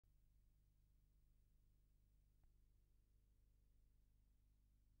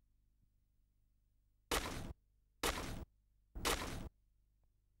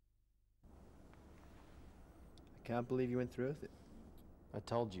can't believe you went through with it. I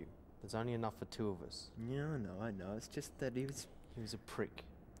told you, there's only enough for 2 of us. Yeah, I know. It's just that he was a prick.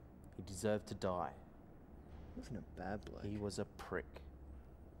 He deserved to die. He wasn't a bad bloke. He was a prick.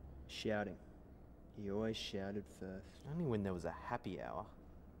 Shouting. He always shouted first. Only when there was a happy hour.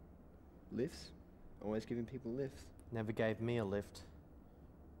 Lifts? Always giving people lifts. Never gave me a lift.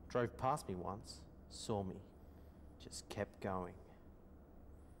 Drove past me once, saw me, just kept going.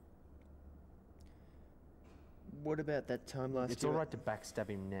 What about that time last year? It's alright to backstab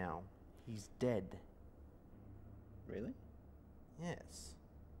him now. He's dead. Really? Yes.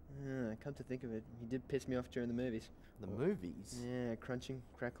 Come to think of it, he did piss me off during the movies. The movies? Yeah, crunching,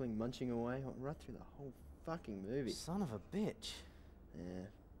 crackling, munching away, right through the whole fucking movie. Son of a bitch. Yeah,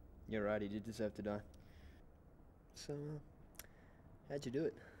 you're right, he did deserve to die. So, how'd you do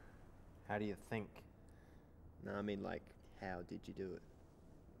it? How do you think? No, I mean, like, how did you do it?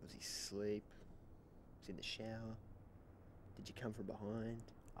 Was he asleep? Was he in the shower? Did you come from behind?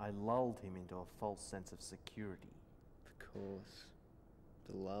 I lulled him into a false sense of security. Of course.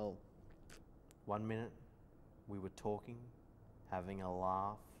 The lull. 1 minute, we were talking, having a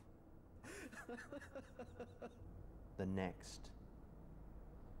laugh. The next,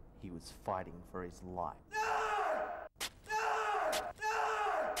 he was fighting for his life.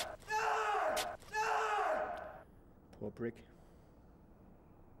 Poor prick.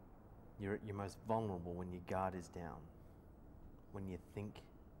 You're at your most vulnerable when your guard is down. When you think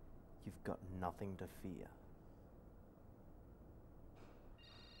you've got nothing to fear.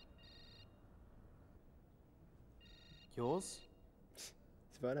 Yours? It's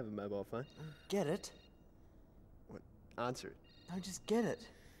fine, I have a mobile phone. Get it? What? Answer it. No, just get it.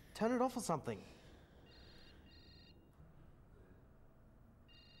 Turn it off or something.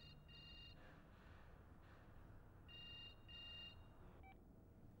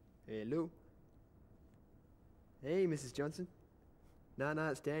 Hello? Hey, Mrs. Johnson. Nah,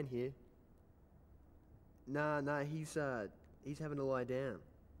 it's Dan here. Nah, he's having to lie down.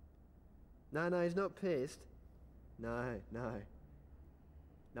 No, he's not pissed. No.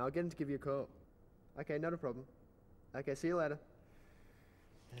 I'll get him to give you a call. Okay, not a problem. Okay, see you later.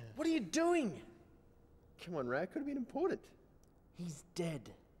 What are you doing? Come on, Ray, it could have been important. He's dead.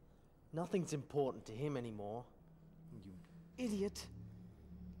 Nothing's important to him anymore. You idiot.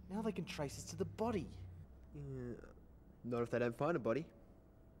 Now they can trace us to the body. Yeah, not if they don't find a body.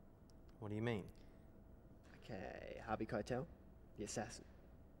 What do you mean? Okay, Harvey Keitel, the assassin.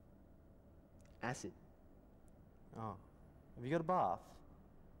 Acid. Oh. Have you got a bath?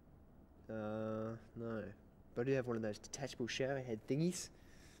 No. But I do have one of those detachable shower head thingies.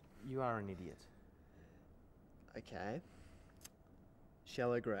 You are an idiot. Okay.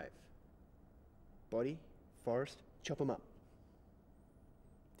 Shallow grave. Body, forest, chop them up.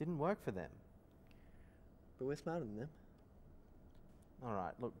 Didn't work for them. But we're smarter than them.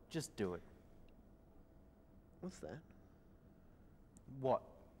 Alright, look, just do it. What's that? What?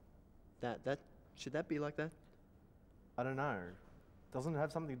 That, should that be like that? I don't know. Doesn't it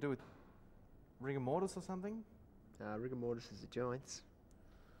have something to do with rigor mortis or something? Rigor mortis is the joints.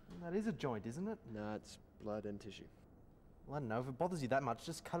 That is a joint, isn't it? No, it's blood and tissue. Well, I don't know. If it bothers you that much,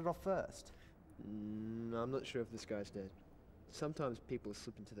 just cut it off first. I'm not sure if this guy's dead. Sometimes people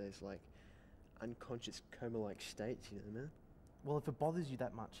slip into those, like, unconscious coma-like states, you know what I mean? Well, if it bothers you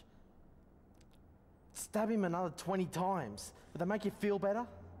that much, stab him another 20 times. Would that make you feel better?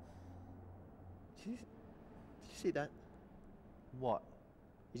 Did you see that? What?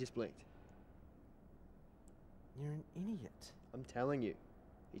 He just blinked. You're an idiot. I'm telling you.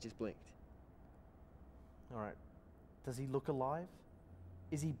 He just blinked. Alright. Does he look alive?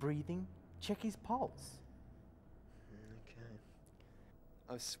 Is he breathing? Check his pulse. Okay.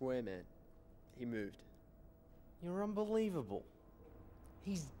 I swear, man. He moved. You're unbelievable.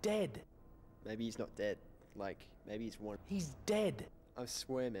 He's dead. Maybe he's not dead. Like, maybe he's one. He's dead. I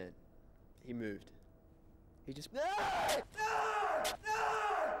swear, man. He moved. He just...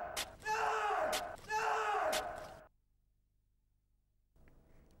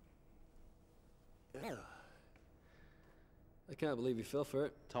 I can't believe you fell for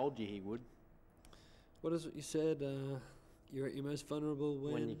it. Told you he would. What is it you said? You're at your most vulnerable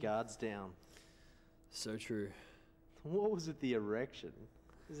when your guard's down. So true. What was with the erection?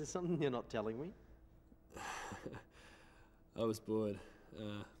 Is there something you're not telling me? I was bored.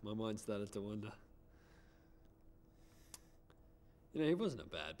 My mind started to wander. You know, he wasn't a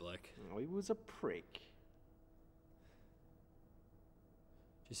bad bloke. Oh, he was a prick.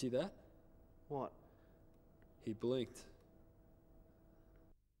 Did you see that? What? He blinked.